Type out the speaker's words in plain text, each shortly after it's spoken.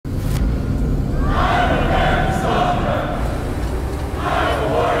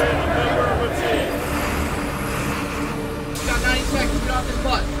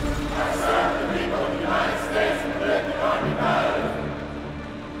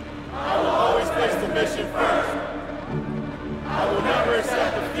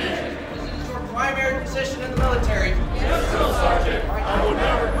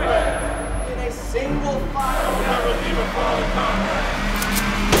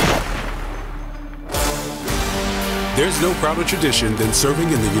There's no prouder tradition than serving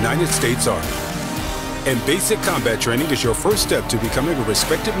in the United States Army. And basic combat training is your first step to becoming a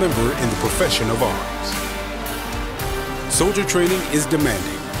respected member in the profession of arms. Soldier training is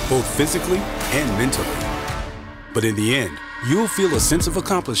demanding, both physically and mentally. But in the end, you'll feel a sense of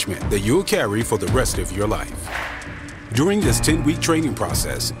accomplishment that you'll carry for the rest of your life. During this 10-week training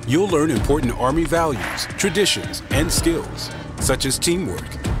process, you'll learn important Army values, traditions, and skills, such as teamwork,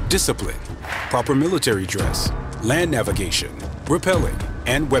 discipline, proper military dress, land navigation, rappelling,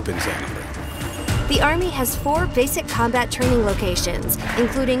 and weapons handling. The Army has 4 basic combat training locations,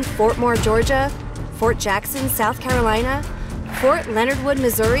 including Fort Moore, Georgia, Fort Jackson, South Carolina, Fort Leonard Wood,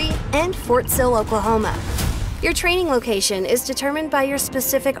 Missouri, and Fort Sill, Oklahoma. Your training location is determined by your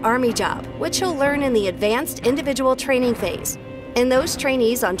specific Army job, which you'll learn in the Advanced Individual Training phase. And those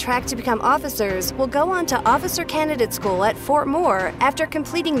trainees on track to become officers will go on to Officer Candidate School at Fort Moore after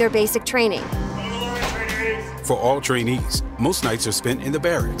completing their basic training. For all trainees, most nights are spent in the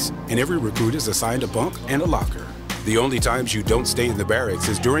barracks, and every recruit is assigned a bunk and a locker. The only times you don't stay in the barracks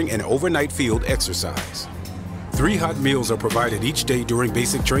is during an overnight field exercise. 3 hot meals are provided each day during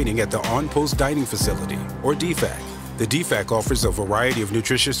basic training at the On-Post Dining Facility, or DFAC. The DFAC offers a variety of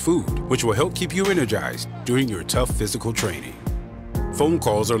nutritious food, which will help keep you energized during your tough physical training. Phone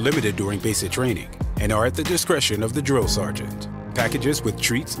calls are limited during basic training and are at the discretion of the drill sergeant. Packages with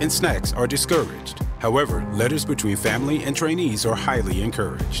treats and snacks are discouraged. However, letters between family and trainees are highly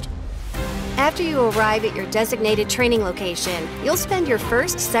encouraged. After you arrive at your designated training location, you'll spend your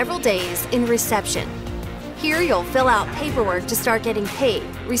first several days in reception. Here you'll fill out paperwork to start getting paid,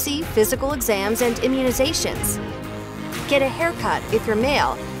 receive physical exams and immunizations, get a haircut if you're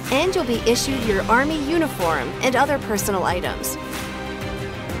male, and you'll be issued your Army uniform and other personal items.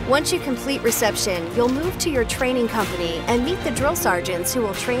 Once you complete reception, you'll move to your training company and meet the drill sergeants who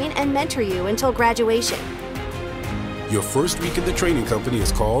will train and mentor you until graduation. Your first week in the training company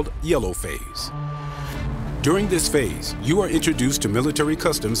is called Yellow Phase. During this phase, you are introduced to military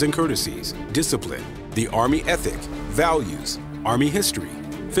customs and courtesies, discipline, the Army ethic, values, Army history,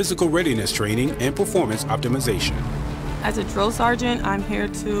 physical readiness training, and performance optimization. As a drill sergeant, I'm here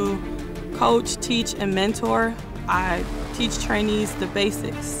to coach, teach, and mentor. I teach trainees the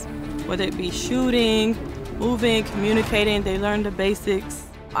basics, whether it be shooting, moving, communicating, they learn the basics.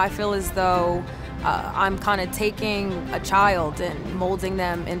 I feel as though I'm kind of taking a child and molding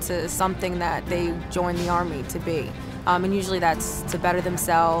them into something that they join the Army to be. And usually that's to better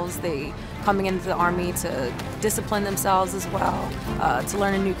themselves. They coming into the Army to discipline themselves as well, to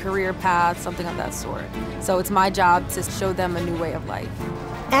learn a new career path, something of that sort. So it's my job to show them a new way of life.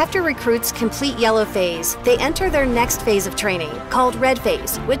 After recruits complete Yellow Phase, they enter their next phase of training, called Red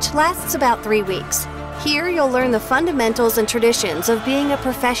Phase, which lasts about 3 weeks. Here, you'll learn the fundamentals and traditions of being a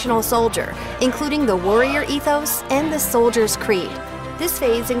professional soldier, including the warrior ethos and the soldier's creed. This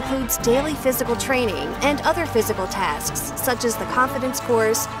phase includes daily physical training and other physical tasks, such as the confidence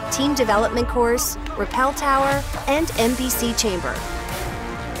course, team development course, rappel tower, and MBC chamber.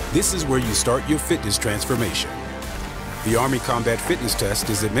 This is where you start your fitness transformation. The Army Combat Fitness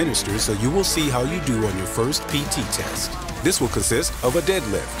Test is administered, so you will see how you do on your first PT test. This will consist of a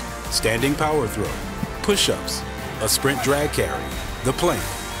deadlift, standing power throw, push-ups, a sprint drag carry, the plank,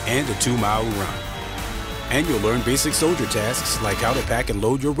 and a 2-mile run. And you'll learn basic soldier tasks like how to pack and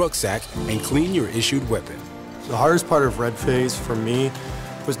load your rucksack and clean your issued weapon. The hardest part of Red Phase for me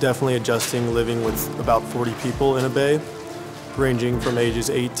was definitely adjusting living with about 40 people in a bay, ranging from ages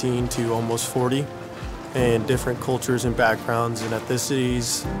 18 to almost 40. And different cultures and backgrounds and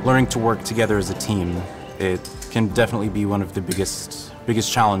ethnicities. Learning to work together as a team, it can definitely be one of the biggest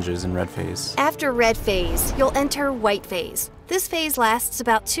challenges in Red Phase. After Red Phase, you'll enter White Phase. This phase lasts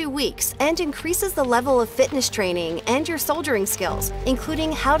about 2 weeks and increases the level of fitness training and your soldiering skills,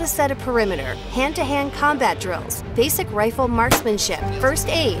 including how to set a perimeter, hand-to-hand combat drills, basic rifle marksmanship, first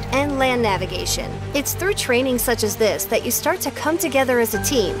aid, and land navigation. It's through training such as this that you start to come together as a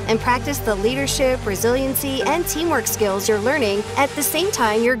team and practice the leadership, resiliency, and teamwork skills you're learning at the same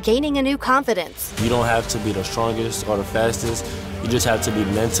time you're gaining a new confidence. You don't have to be the strongest or the fastest. You just have to be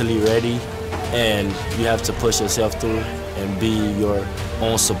mentally ready, and you have to push yourself through and be your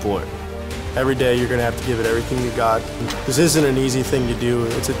own support. Every day you're gonna have to give it everything you got. This isn't an easy thing to do.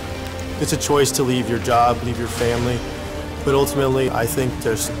 It's a choice to leave your job, leave your family. But ultimately, I think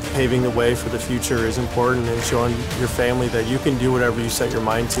just paving the way for the future is important, and showing your family that you can do whatever you set your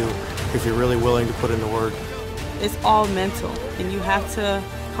mind to if you're really willing to put in the work. It's all mental, and you have to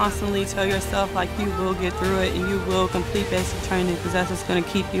constantly tell yourself like you will get through it and you will complete basic training, because that's what's going to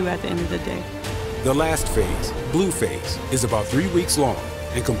keep you at the end of the day. The last phase, Blue Phase, is about 3 weeks long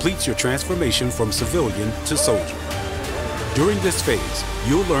and completes your transformation from civilian to soldier. During this phase,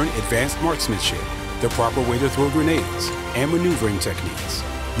 you'll learn advanced marksmanship, the proper way to throw grenades, and maneuvering techniques.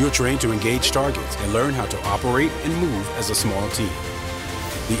 You're trained to engage targets and learn how to operate and move as a small team.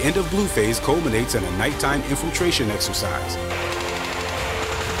 The end of Blue Phase culminates in a nighttime infiltration exercise.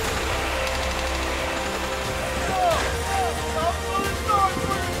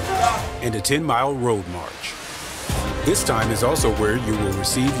 And a 10-mile road march. This time is also where you will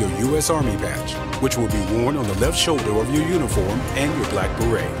receive your U.S. Army badge, which will be worn on the left shoulder of your uniform and your black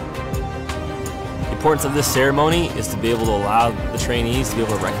beret. The importance of this ceremony is to be able to allow the trainees to be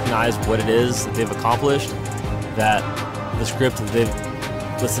able to recognize what it is that they've accomplished, that the script that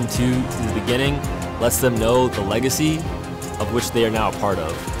they've listened to the beginning lets them know the legacy of which they are now a part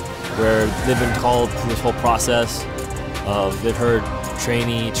of, where they've been called through this whole process of, they've heard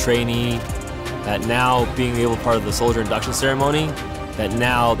trainee, that now being able to be part of the soldier induction ceremony, that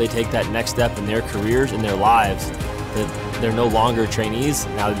now they take that next step in their careers, in their lives, that they're no longer trainees,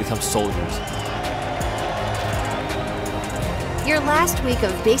 now they become soldiers. Your last week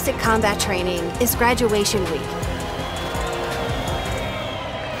of basic combat training is graduation week.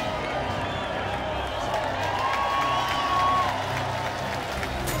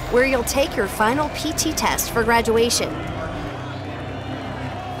 Where you'll take your final PT test for graduation.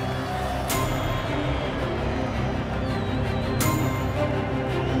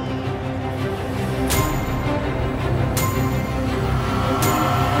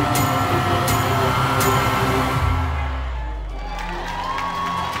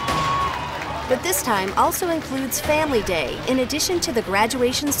 But this time also includes Family Day in addition to the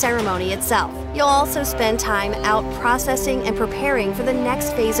graduation ceremony itself. You'll also spend time out processing and preparing for the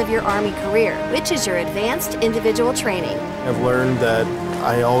next phase of your Army career, which is your advanced individual training. I've learned that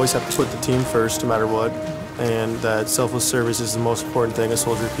I always have to put the team first no matter what, and that selfless service is the most important thing a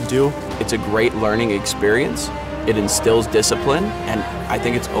soldier could do. It's a great learning experience. It instills discipline, and I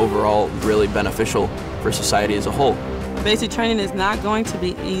think it's overall really beneficial for society as a whole. Basic training is not going to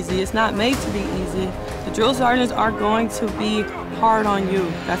be easy. It's not made to be easy. The drill sergeants are going to be hard on you.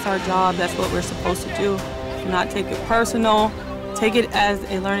 That's our job. That's what we're supposed to do. Do not take it personal. Take it as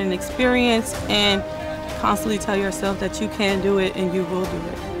a learning experience and constantly tell yourself that you can do it and you will do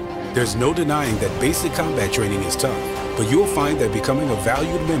it. There's no denying that basic combat training is tough, but you'll find that becoming a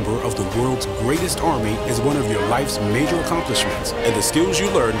valued member of the world's greatest army is one of your life's major accomplishments, and the skills you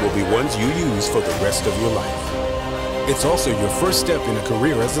learn will be ones you use for the rest of your life. It's also your first step in a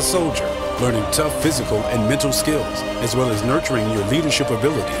career as a soldier. Learning tough physical and mental skills, as well as nurturing your leadership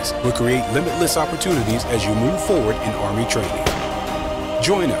abilities, will create limitless opportunities as you move forward in Army training.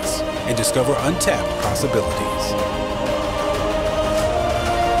 Join us and discover untapped possibilities.